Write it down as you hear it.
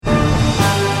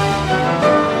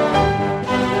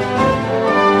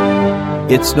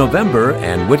It's November,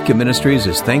 and Whitcomb Ministries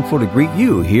is thankful to greet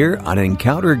you here on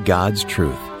Encounter God's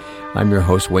Truth. I'm your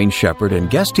host, Wayne Shepherd, and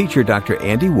guest teacher Dr.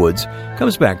 Andy Woods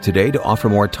comes back today to offer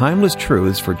more timeless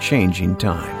truths for changing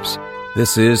times.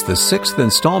 This is the 6th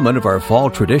installment of our fall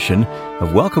tradition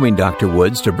of welcoming Dr.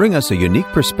 Woods to bring us a unique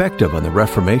perspective on the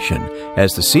Reformation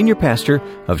as the senior pastor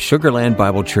of Sugar Land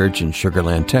Bible Church in Sugar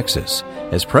Land, Texas,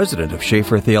 as president of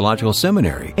Schaeffer Theological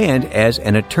Seminary, and as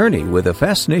an attorney with a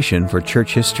fascination for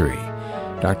church history.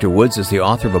 Dr. Woods is the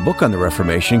author of a book on the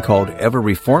Reformation called Ever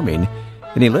Reforming,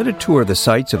 and he led a tour of the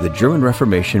sites of the German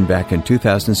Reformation back in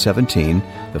 2017,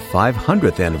 the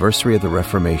 500th anniversary of the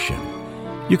Reformation.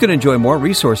 You can enjoy more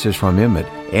resources from him at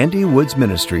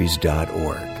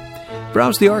andywoodsministries.org.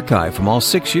 Browse the archive from all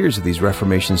 6 years of these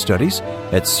Reformation studies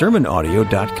at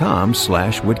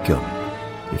sermonaudio.com/Whitcomb.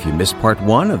 If you missed part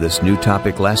 1 of this new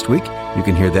topic last week, you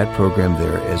can hear that program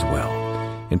there as well.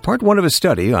 In part 1 of his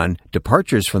study on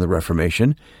departures from the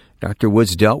Reformation, Dr.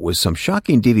 Woods dealt with some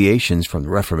shocking deviations from the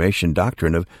Reformation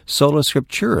doctrine of sola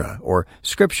scriptura, or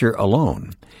Scripture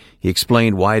alone. He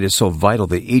explained why it is so vital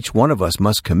that each one of us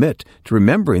must commit to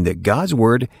remembering that God's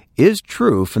Word is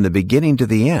true from the beginning to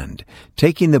the end,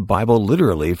 taking the Bible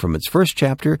literally from its first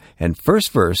chapter and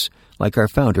first verse, like our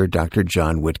founder, Dr.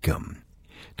 John Whitcomb.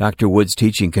 Dr. Woods'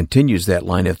 teaching continues that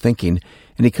line of thinking,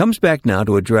 and he comes back now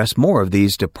to address more of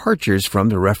these departures from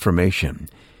the Reformation.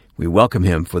 We welcome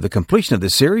him for the completion of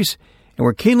this series, and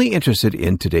we're keenly interested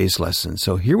in today's lesson.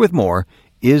 So here with more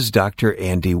is Dr.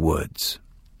 Andy Woods.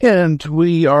 And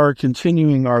we are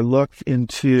continuing our look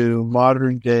into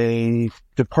modern-day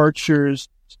departures,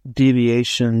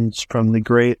 deviations from the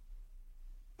great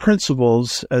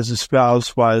principles as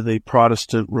espoused by the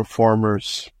Protestant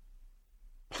reformers.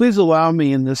 Please allow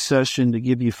me in this session to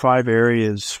give you 5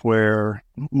 areas where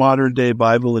modern-day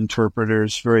Bible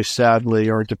interpreters, very sadly,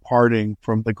 are departing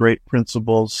from the great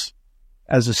principles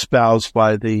as espoused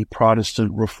by the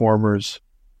Protestant reformers.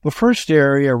 The first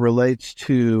area relates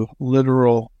to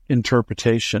literal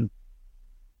interpretation.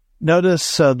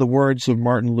 Notice the words of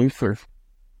Martin Luther.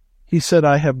 He said,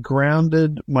 "I have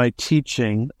grounded my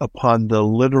teaching upon the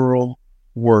literal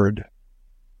word.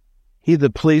 He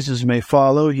that pleases may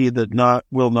follow, he that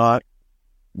will not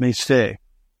may stay."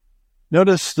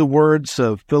 Notice the words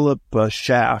of Philip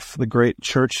Schaff, the great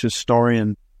church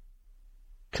historian,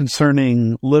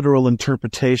 concerning literal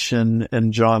interpretation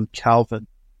and John Calvin.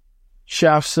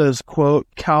 Schaff says, quote,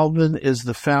 "Calvin is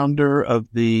the founder of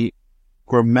the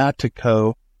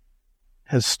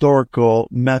grammatico-historical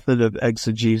method of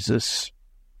exegesis.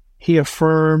 He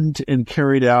affirmed and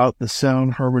carried out the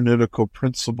sound hermeneutical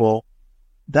principle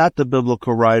that the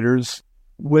biblical writers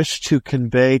wish to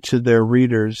convey to their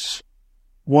readers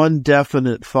one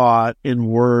definite thought in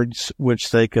words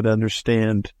which they could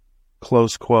understand,"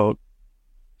 close quote.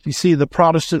 You see, the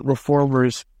Protestant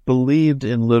reformers believed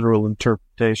in literal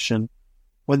interpretation.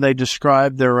 When they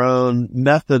described their own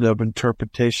method of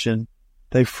interpretation,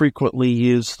 they frequently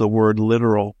use the word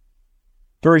literal.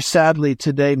 Very sadly,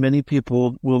 today, many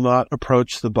people will not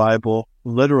approach the Bible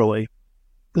literally.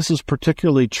 This is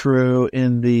particularly true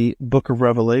in the book of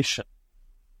Revelation.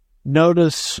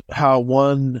 Notice how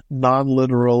one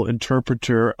non-literal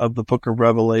interpreter of the book of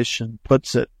Revelation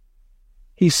puts it.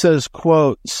 He says,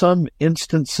 quote, "Some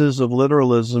instances of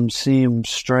literalism seem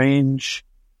strange,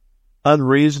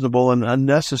 unreasonable, and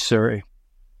unnecessary.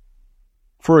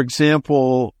 For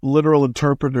example, literal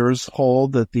interpreters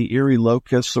hold that the eerie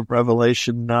locusts of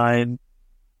Revelation 9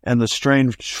 and the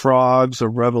strange frogs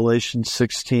of Revelation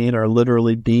 16 are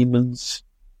literally demons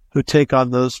who take on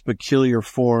those peculiar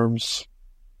forms,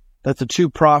 that the 2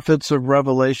 prophets of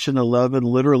Revelation 11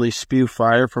 literally spew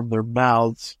fire from their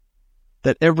mouths,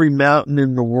 that every mountain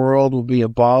in the world will be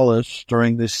abolished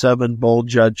during the 7 bowl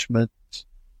judgments,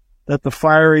 that the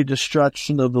fiery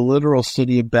destruction of the literal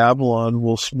city of Babylon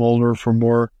will smolder for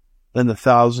more than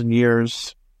 1,000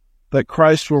 years, that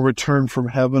Christ will return from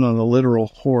heaven on a literal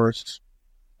horse,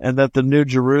 and that the New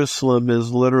Jerusalem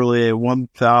is literally a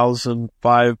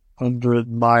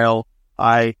 1,500-mile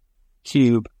eye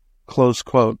cube," close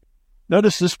quote.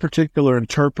 Notice this particular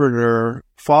interpreter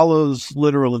follows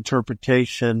literal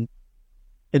interpretation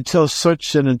until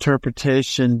such an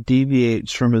interpretation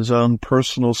deviates from his own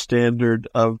personal standard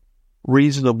of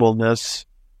reasonableness,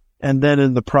 and then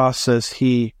in the process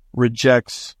he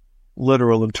rejects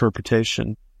literal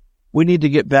interpretation. We need to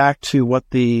get back to what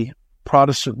the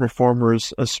Protestant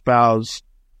reformers espoused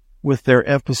with their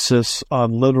emphasis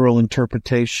on literal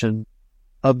interpretation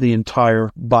of the entire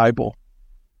Bible.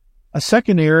 A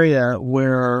second area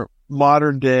where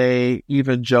modern-day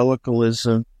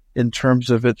evangelicalism, in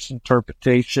terms of its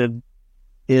interpretation,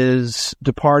 is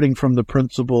departing from the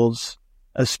principles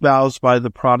espoused by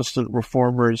the Protestant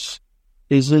reformers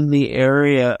is in the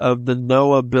area of the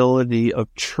knowability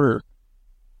of truth.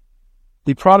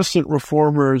 The Protestant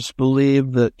reformers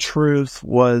believed that truth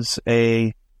was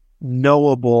a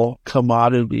knowable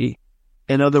commodity.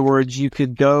 In other words, you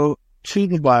could go to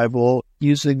the Bible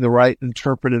using the right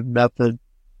interpretive method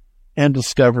and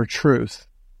discover truth.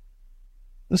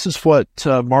 This is what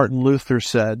Martin Luther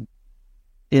said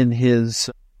in his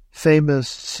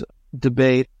famous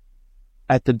debate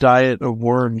at the Diet of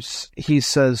Worms. He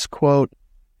says, quote,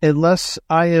 "Unless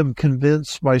I am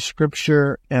convinced by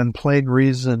Scripture and plain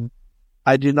reason,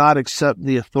 I do not accept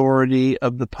the authority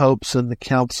of the popes and the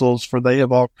councils, for they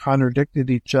have all contradicted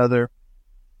each other.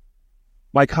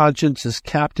 My conscience is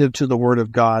captive to the word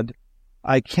of God.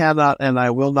 I cannot and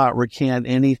I will not recant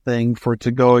anything, for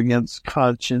to go against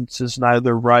conscience is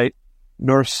neither right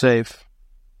nor safe.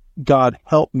 God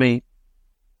help me.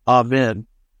 Amen."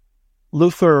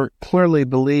 Luther clearly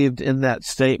believed in that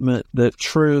statement that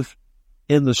truth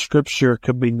in the Scripture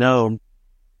could be known,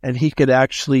 and he could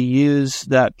actually use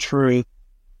that truth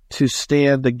to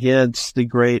stand against the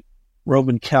great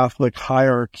Roman Catholic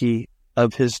hierarchy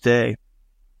of his day.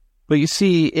 But you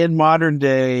see, in modern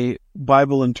day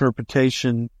Bible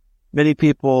interpretation, many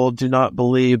people do not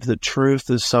believe that truth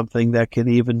is something that can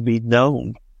even be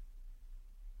known.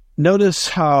 Notice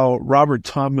how Robert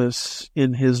Thomas,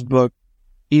 in his book,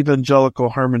 Evangelical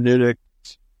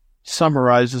Hermeneutics,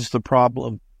 summarizes the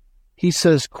problem. He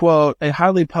says, quote, "A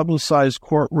highly publicized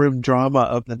courtroom drama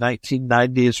of the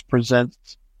 1990s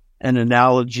presents an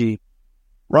analogy.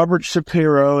 Robert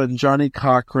Shapiro and Johnny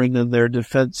Cochran and their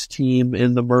defense team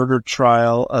in the murder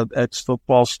trial of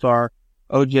ex-football star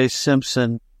O.J.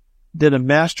 Simpson did a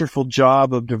masterful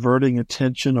job of diverting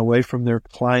attention away from their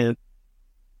client.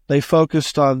 They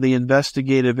focused on the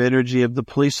investigative energy of the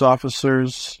police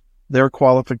officers, their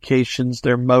qualifications,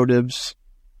 their motives,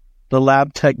 the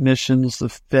lab technicians, the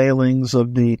failings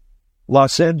of the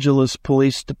Los Angeles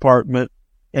Police Department,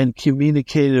 and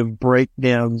communicative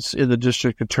breakdowns in the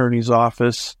district attorney's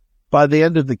office. By the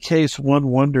end of the case, one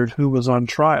wondered who was on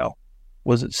trial.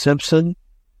 Was it Simpson,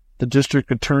 the district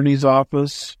attorney's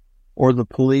office, or the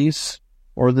police,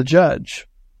 or the judge?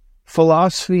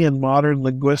 Philosophy and modern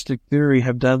linguistic theory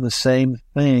have done the same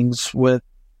things with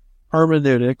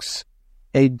hermeneutics,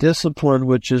 a discipline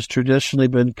which has traditionally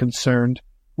been concerned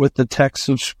with the texts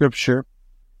of Scripture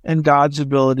and God's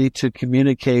ability to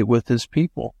communicate with his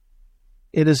people.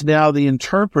 It is now the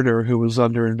interpreter who is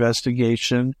under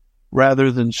investigation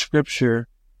rather than Scripture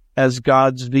as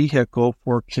God's vehicle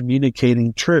for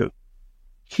communicating truth.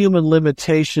 Human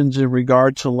limitations in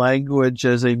regard to language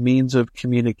as a means of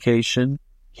communication,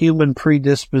 human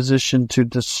predisposition to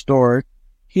distort,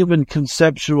 human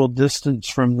conceptual distance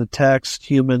from the text,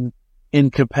 human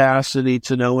incapacity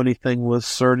to know anything with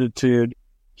certitude,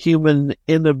 human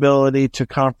inability to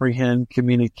comprehend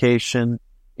communication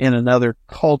in another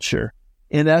culture.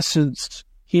 In essence,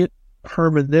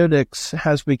 hermeneutics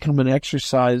has become an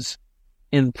exercise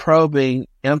in probing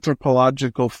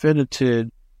anthropological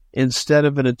finitude instead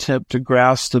of an attempt to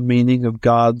grasp the meaning of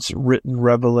God's written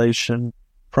revelation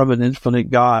from an infinite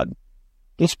God.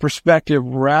 This perspective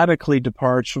radically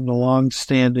departs from the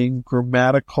long-standing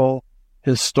grammatical,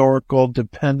 historical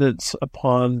dependence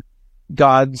upon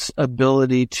God's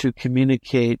ability to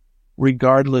communicate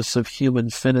regardless of human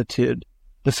finitude.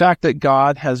 The fact that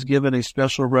God has given a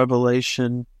special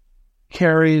revelation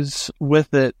carries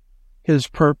with it his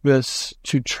purpose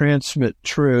to transmit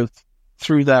truth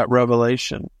through that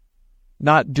revelation.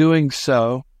 Not doing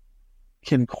so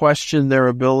can question their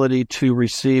ability to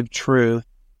receive truth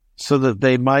so that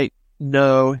they might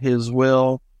know his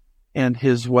will and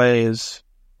his ways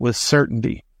with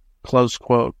certainty. Close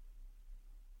quote.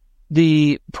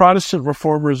 The Protestant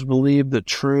reformers believed that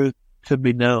truth could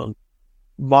be known.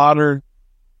 Modern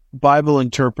Bible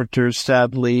interpreters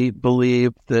sadly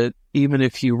believe that even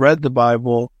if you read the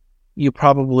Bible, you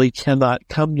probably cannot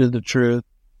come to the truth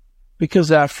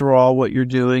because after all, what you're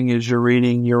doing is you're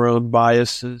reading your own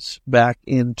biases back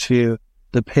into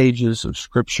the pages of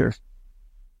Scripture.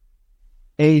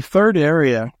 A third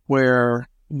area where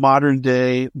modern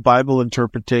day Bible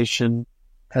interpretation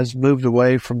has moved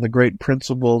away from the great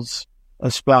principles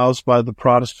espoused by the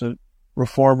Protestant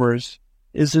reformers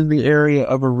is in the area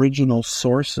of original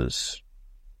sources.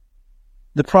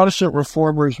 The Protestant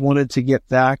reformers wanted to get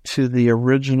back to the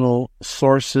original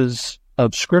sources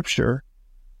of Scripture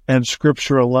and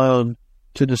Scripture alone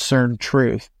to discern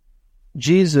truth.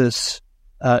 Jesus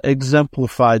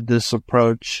exemplified this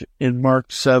approach in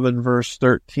Mark 7, verse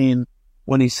 13,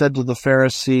 when he said to the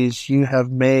Pharisees, "You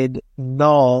have made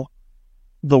null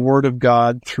the Word of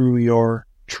God through your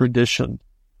tradition."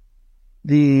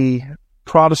 the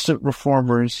Protestant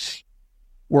reformers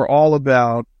were all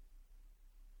about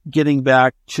getting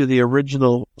back to the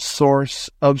original source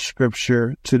of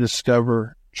Scripture to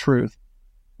discover truth.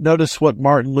 Notice what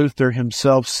Martin Luther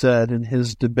himself said in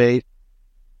his debate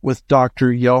with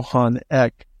Dr. Johann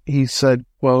Eck. He said,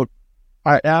 quote,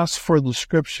 "I ask for the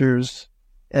Scriptures,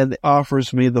 and it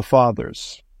offers me the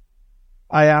Fathers.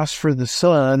 I ask for the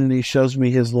Son, and he shows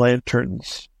me his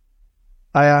lanterns.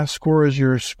 I ask, where is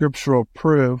your scriptural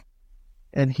proof?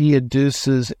 And he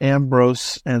adduces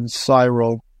Ambrose and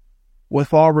Cyril.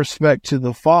 With all respect to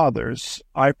the Fathers,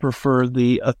 I prefer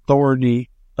the authority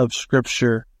of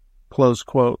Scripture." Close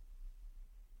quote.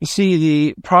 You see,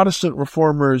 the Protestant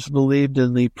reformers believed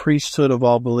in the priesthood of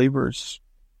all believers.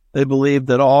 They believed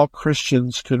that all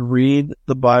Christians could read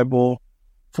the Bible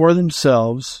for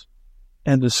themselves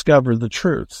and discover the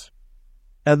truth.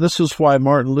 And this is why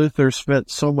Martin Luther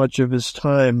spent so much of his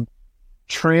time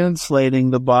translating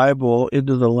the Bible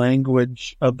into the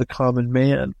language of the common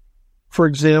man. For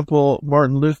example,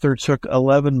 Martin Luther took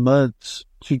 11 months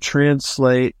to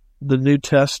translate the New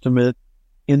Testament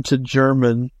into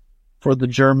German for the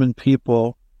German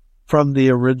people from the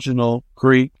original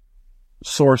Greek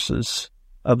sources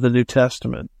of the New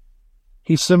Testament.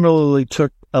 He similarly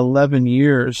took 11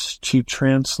 years to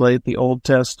translate the Old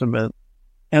Testament,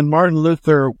 and Martin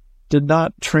Luther did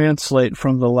not translate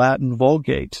from the Latin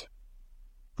Vulgate.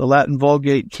 The Latin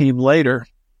Vulgate came later.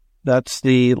 That's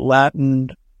the Latin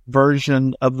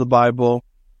version of the Bible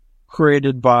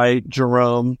created by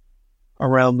Jerome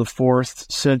around the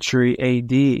 4th century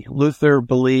A.D. Luther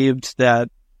believed that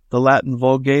the Latin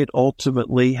Vulgate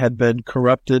ultimately had been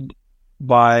corrupted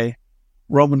by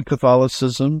Roman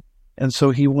Catholicism, and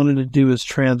so he wanted to do his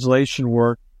translation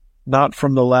work not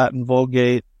from the Latin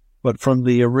Vulgate, but from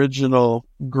the original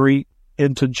Greek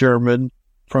into German,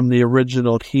 from the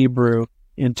original Hebrew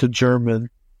into German,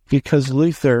 because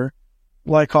Luther,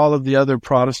 like all of the other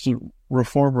Protestant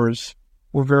reformers,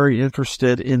 were very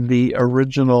interested in the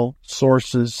original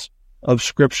sources of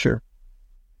Scripture.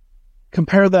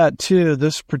 Compare that to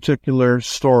this particular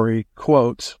story,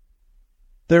 quote,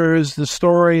 "There is the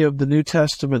story of the New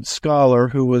Testament scholar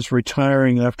who was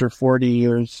retiring after 40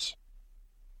 years,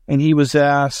 and he was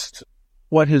asked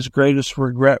what his greatest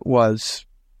regret was.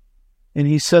 And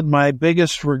he said, 'My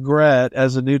biggest regret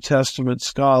as a New Testament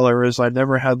scholar is I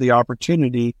never had the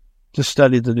opportunity to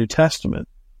study the New Testament.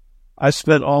 I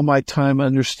spent all my time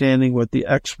understanding what the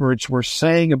experts were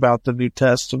saying about the New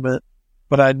Testament,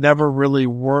 but I never really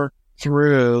worked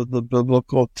through the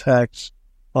biblical text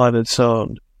on its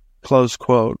own.'" Close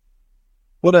quote.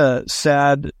 What a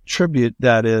sad tribute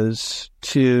that is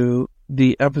to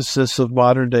the emphasis of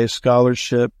modern-day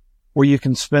scholarship, where you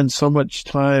can spend so much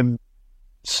time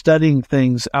studying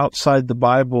things outside the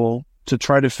Bible to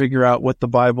try to figure out what the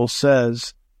Bible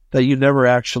says, that you never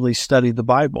actually study the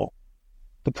Bible.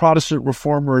 The Protestant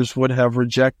reformers would have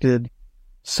rejected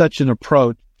such an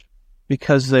approach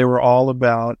because they were all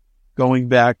about going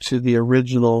back to the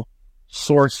original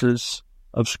sources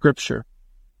of Scripture.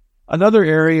 Another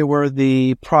area where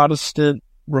the Protestant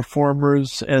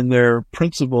reformers and their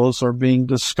principles are being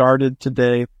discarded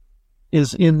today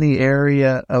is in the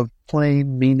area of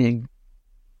plain meaning.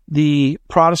 The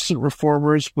Protestant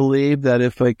reformers believed that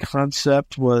if a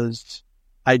concept was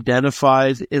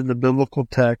identified in the biblical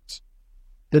text,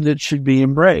 then it should be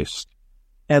embraced.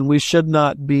 And we should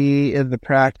not be in the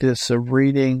practice of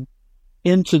reading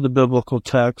into the biblical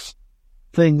text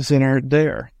things that aren't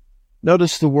there.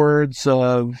 Notice the words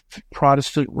of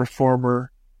Protestant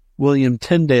reformer William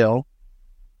Tyndale,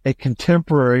 a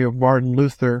contemporary of Martin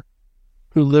Luther,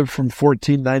 who lived from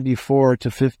 1494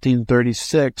 to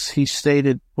 1536. He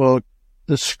stated, quote,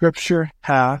 "The Scripture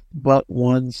hath but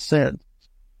one sense,"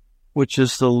 which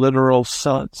is the literal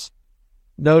sense.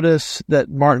 Notice that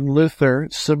Martin Luther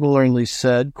similarly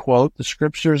said, quote, "The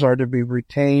Scriptures are to be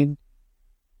retained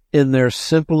in their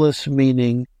simplest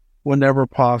meaning whenever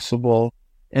possible,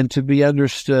 and to be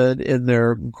understood in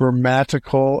their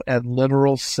grammatical and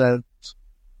literal sense,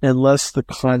 unless the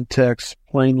context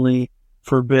plainly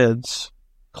forbids."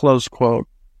 Close quote.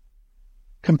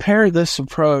 Compare this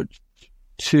approach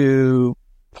to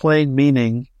plain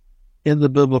meaning in the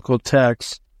biblical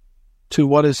text to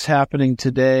what is happening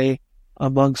today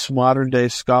amongst modern-day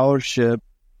scholarship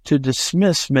to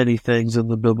dismiss many things in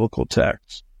the biblical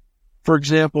text. For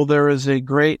example, there is a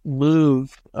great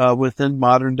move within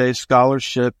modern-day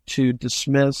scholarship to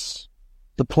dismiss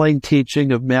the plain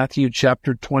teaching of Matthew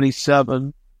chapter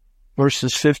 27,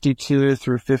 verses 52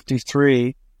 through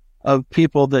 53, of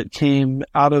people that came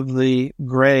out of the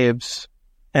graves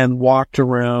and walked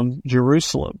around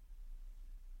Jerusalem.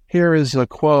 Here is a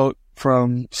quote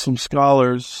from some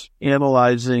scholars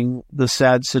analyzing the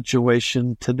sad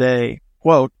situation today.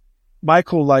 Quote,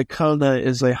 Michael Licona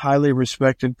is a highly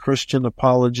respected Christian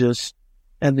apologist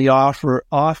and the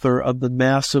author of the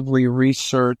massively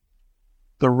researched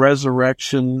The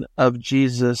Resurrection of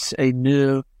Jesus, a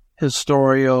new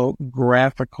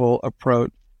historiographical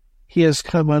approach. He has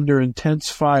come under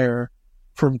intense fire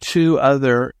from two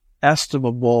other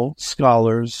estimable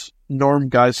scholars, Norm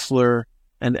Geisler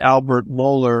and Albert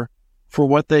Mohler, for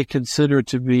what they consider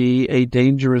to be a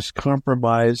dangerous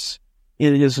compromise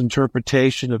in his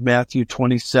interpretation of Matthew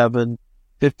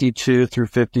 27:52 through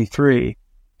 53.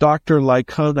 Dr.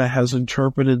 Licona has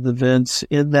interpreted the events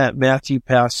in that Matthew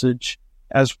passage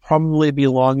as probably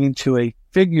belonging to a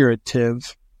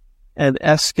figurative and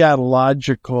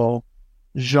eschatological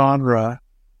genre,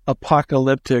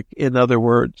 apocalyptic in other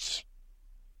words.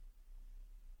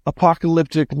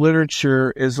 Apocalyptic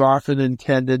literature is often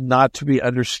intended not to be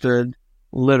understood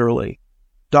literally.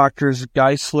 Doctors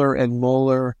Geisler and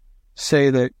Mohler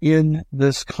say that in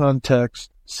this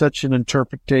context, such an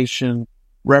interpretation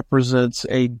represents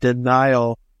a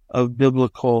denial of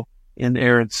biblical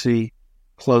inerrancy,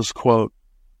 close quote.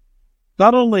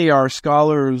 Not only are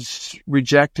scholars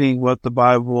rejecting what the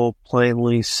Bible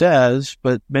plainly says,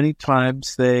 but many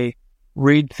times they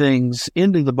read things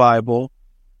into the Bible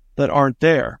that aren't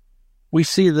there. We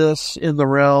see this in the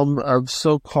realm of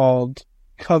so-called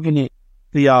covenant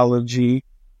theology,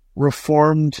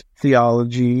 Reformed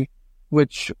theology,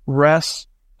 which rests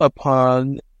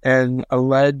upon an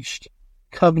alleged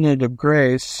covenant of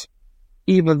grace,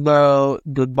 even though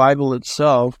the Bible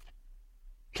itself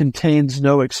contains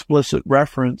no explicit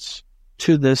reference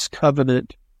to this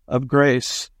covenant of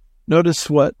grace. Notice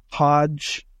what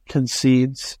Hodge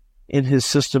concedes in his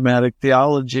systematic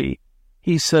theology.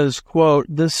 He says, quote,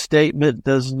 this statement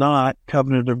does not,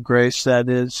 covenant of grace, that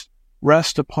is,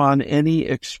 rest upon any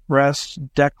express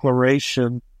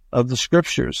declaration of the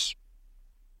Scriptures.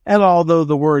 And although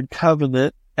the word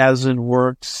covenant, as in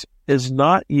works, is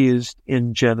not used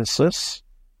in Genesis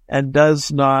and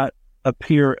does not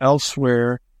appear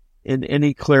elsewhere in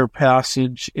any clear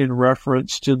passage in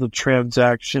reference to the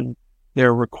transaction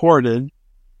there recorded,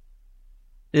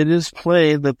 it is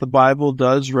plain that the Bible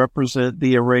does represent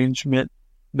the arrangement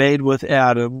made with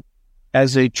Adam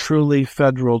as a truly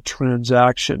federal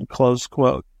transaction, close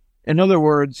quote. In other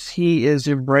words, he is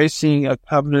embracing a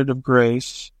covenant of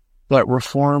grace that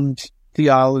Reformed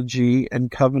theology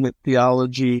and covenant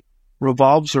theology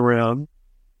revolves around,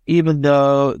 even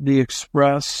though the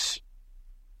expression,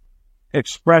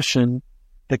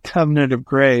 the covenant of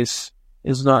grace,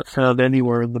 is not found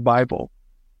anywhere in the Bible.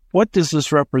 What does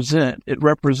this represent? It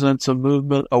represents a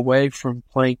movement away from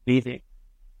plain meaning,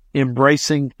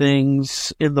 embracing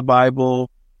things in the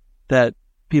Bible that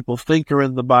people think are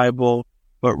in the Bible,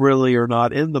 but really are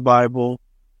not in the Bible,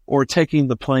 or taking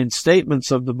the plain statements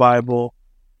of the Bible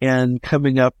and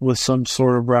coming up with some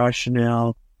sort of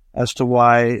rationale as to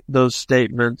why those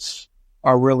statements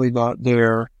are really not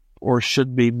there or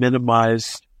should be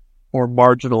minimized or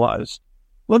marginalized.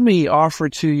 Let me offer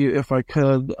to you, if I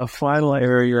could, a final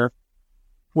area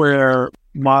where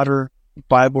modern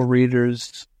Bible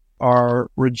readers are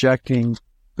rejecting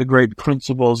the great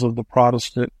principles of the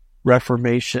Protestant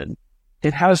Reformation.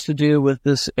 It has to do with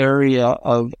this area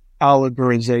of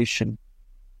allegorization.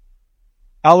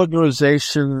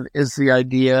 Allegorization is the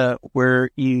idea where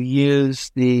you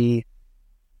use the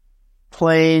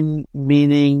plain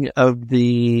meaning of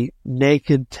the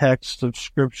naked text of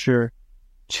Scripture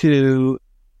to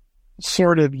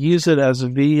sort of use it as a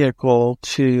vehicle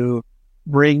to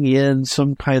bring in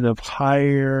some kind of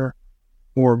higher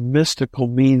or mystical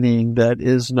meaning that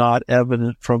is not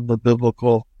evident from the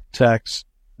biblical text.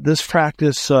 This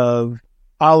practice of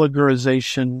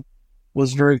allegorization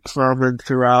was very common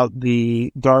throughout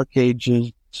the Dark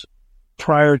Ages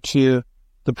prior to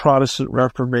the Protestant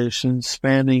Reformation,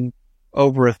 spanning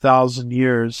over 1,000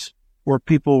 years, where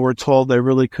people were told they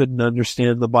really couldn't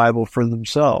understand the Bible for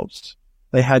themselves.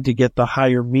 They had to get the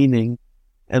higher meaning,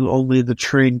 and only the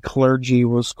trained clergy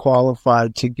was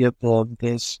qualified to give them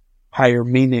this higher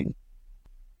meaning.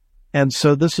 And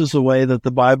so this is a way that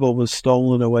the Bible was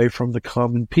stolen away from the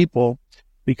common people,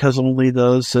 because only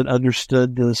those that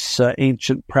understood this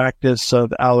ancient practice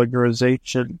of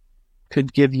allegorization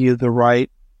could give you the right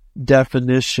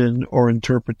definition or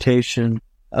interpretation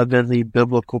of any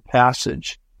biblical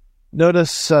passage.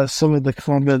 Notice some of the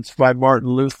comments by Martin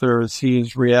Luther as he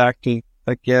is reacting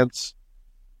against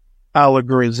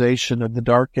allegorization of the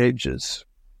Dark Ages.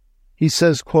 He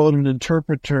says, quote, an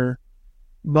interpreter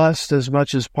must, as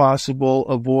much as possible,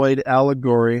 avoid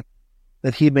allegory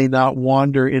that he may not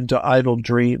wander into idle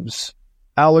dreams.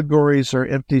 Allegories are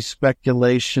empty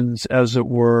speculations, as it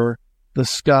were, the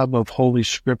scum of Holy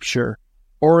Scripture.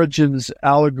 Origen's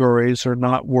allegories are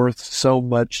not worth so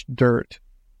much dirt.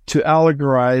 To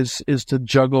allegorize is to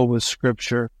juggle with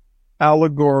Scripture.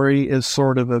 Allegory is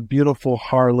sort of a beautiful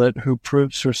harlot who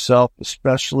proves herself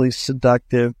especially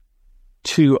seductive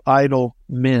to idle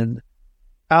men.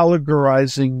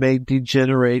 Allegorizing may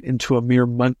degenerate into a mere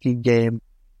monkey game.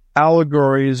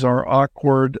 Allegories are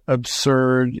awkward,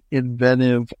 absurd,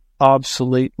 inventive,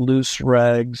 obsolete loose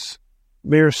rags,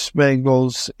 mere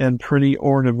spangles and pretty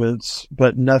ornaments,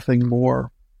 but nothing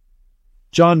more.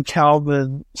 John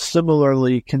Calvin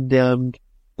similarly condemned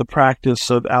the practice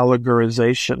of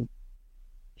allegorization.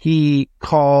 He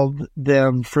called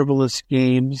them frivolous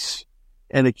games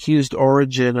and accused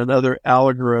Origen and other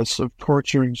allegorists of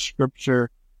torturing Scripture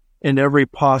in every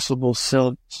possible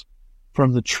sense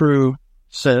from the true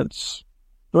sense.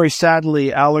 Very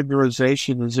sadly,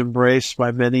 allegorization is embraced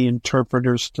by many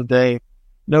interpreters today.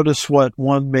 Notice what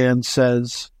one man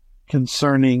says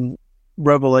concerning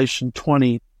Revelation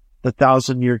 20, the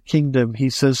 1,000-year kingdom. He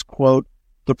says, quote,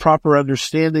 "The proper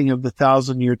understanding of the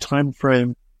 1,000-year time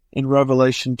frame in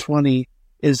Revelation 20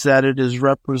 is that it is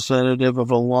representative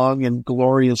of a long and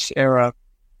glorious era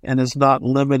and is not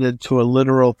limited to a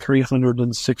literal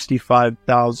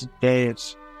 365,000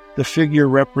 days. The figure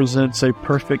represents a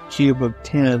perfect cube of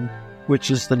 10,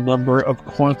 which is the number of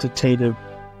quantitative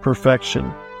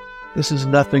perfection." This is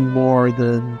nothing more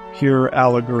than pure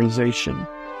allegorization.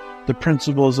 The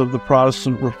principles of the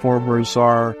Protestant reformers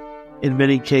are, in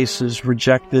many cases,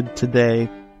 rejected today,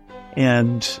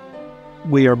 and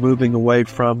we are moving away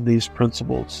from these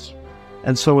principles.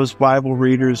 And so as Bible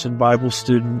readers and Bible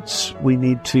students, we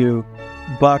need to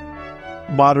buck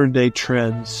modern-day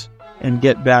trends and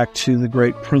get back to the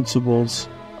great principles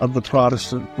of the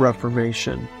Protestant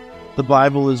Reformation. The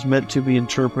Bible is meant to be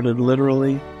interpreted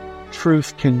literally.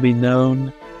 Truth can be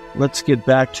known. Let's get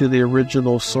back to the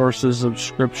original sources of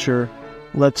Scripture.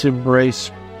 Let's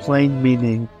embrace plain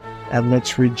meaning, and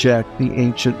let's reject the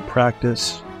ancient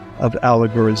practice of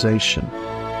allegorization.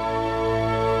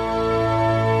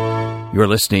 You're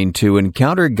listening to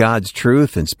Encounter God's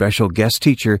Truth, and special guest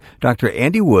teacher Dr.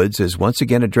 Andy Woods is once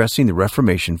again addressing the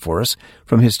Reformation for us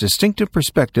from his distinctive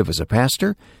perspective as a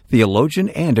pastor, theologian,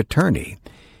 and attorney.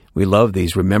 We love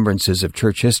these remembrances of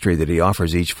church history that he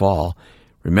offers each fall.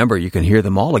 Remember, you can hear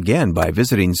them all again by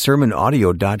visiting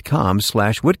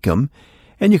sermonaudio.com/Whitcomb,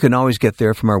 and you can always get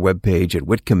there from our webpage at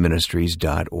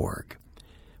whitcombministries.org.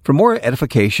 For more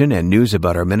edification and news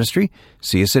about our ministry,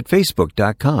 see us at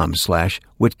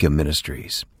facebook.com/Whitcomb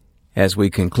Ministries. As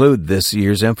we conclude this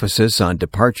year's emphasis on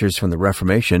departures from the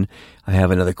Reformation, I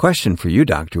have another question for you,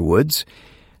 Dr. Woods.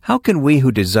 How can we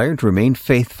who desire to remain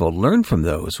faithful learn from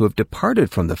those who have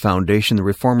departed from the foundation the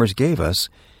Reformers gave us?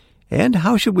 And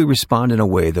how should we respond in a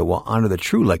way that will honor the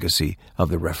true legacy of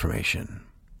the Reformation?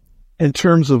 In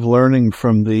terms of learning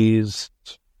from these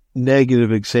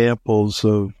negative examples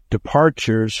of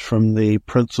departures from the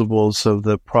principles of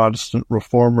the Protestant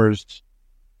Reformers,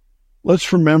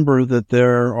 let's remember that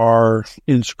there are,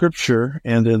 in Scripture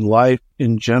and in life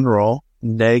in general,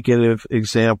 negative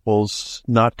examples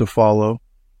not to follow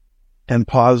and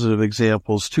positive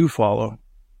examples to follow.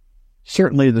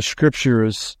 Certainly the Scripture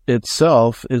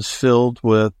itself is filled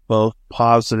with both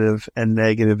positive and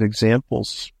negative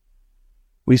examples.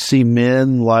 We see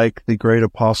men like the great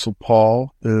Apostle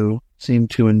Paul, who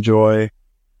seemed to enjoy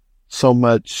so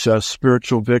much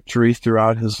spiritual victory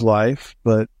throughout his life,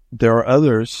 but there are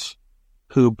others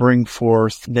who bring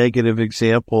forth negative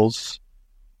examples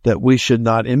that we should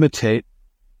not imitate.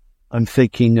 I'm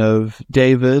thinking of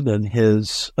David and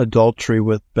his adultery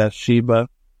with Bathsheba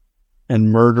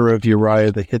and murder of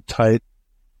Uriah the Hittite.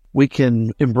 We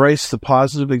can embrace the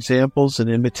positive examples and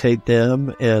imitate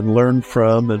them and learn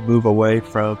from and move away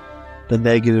from the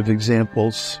negative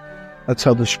examples. That's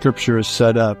how the Scripture is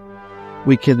set up.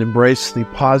 We can embrace the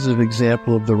positive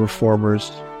example of the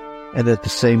Reformers and at the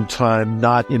same time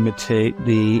not imitate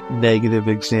the negative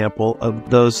example of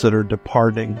those that are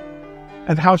departing.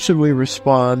 And how should we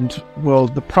respond? Well,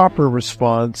 the proper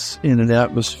response in an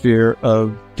atmosphere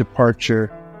of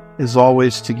departure is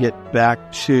always to get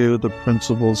back to the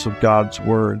principles of God's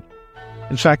Word.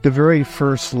 In fact, the very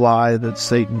first lie that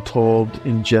Satan told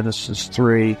in Genesis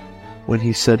 3, when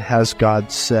he said, "Has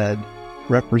God said?"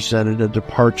 represented a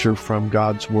departure from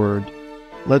God's Word.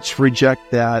 Let's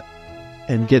reject that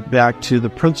and get back to the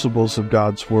principles of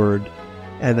God's Word,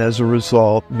 and as a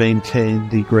result, maintain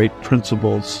the great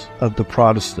principles of the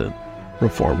Protestant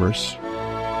Reformers.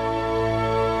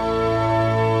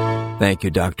 Thank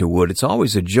you, Dr. Wood. It's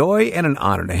always a joy and an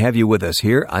honor to have you with us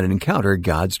here on Encounter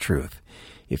God's Truth.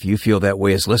 If you feel that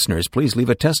way as listeners, please leave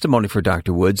a testimony for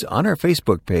Dr. Woods on our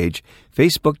Facebook page,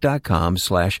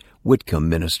 facebook.com/Whitcomb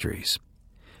Ministries.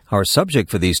 Our subject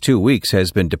for these 2 weeks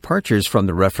has been Departures from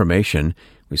the Reformation.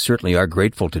 We certainly are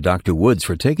grateful to Dr. Woods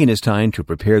for taking his time to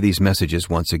prepare these messages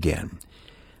once again.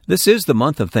 This is the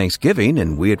month of Thanksgiving,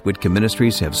 and we at Whitcomb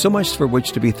Ministries have so much for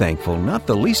which to be thankful, not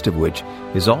the least of which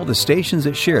is all the stations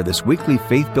that share this weekly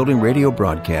faith-building radio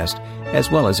broadcast,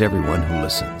 as well as everyone who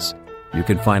listens. You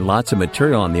can find lots of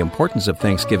material on the importance of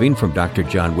Thanksgiving from Dr.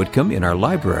 John Whitcomb in our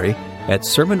library at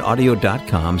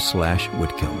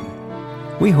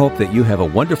sermonaudio.com/Whitcomb. We hope that you have a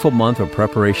wonderful month of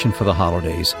preparation for the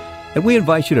holidays, and we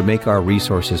invite you to make our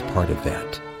resources part of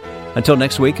that. Until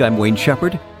next week, I'm Wayne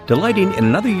Shepherd, delighting in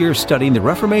another year studying the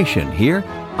Reformation here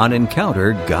on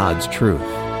Encounter God's Truth.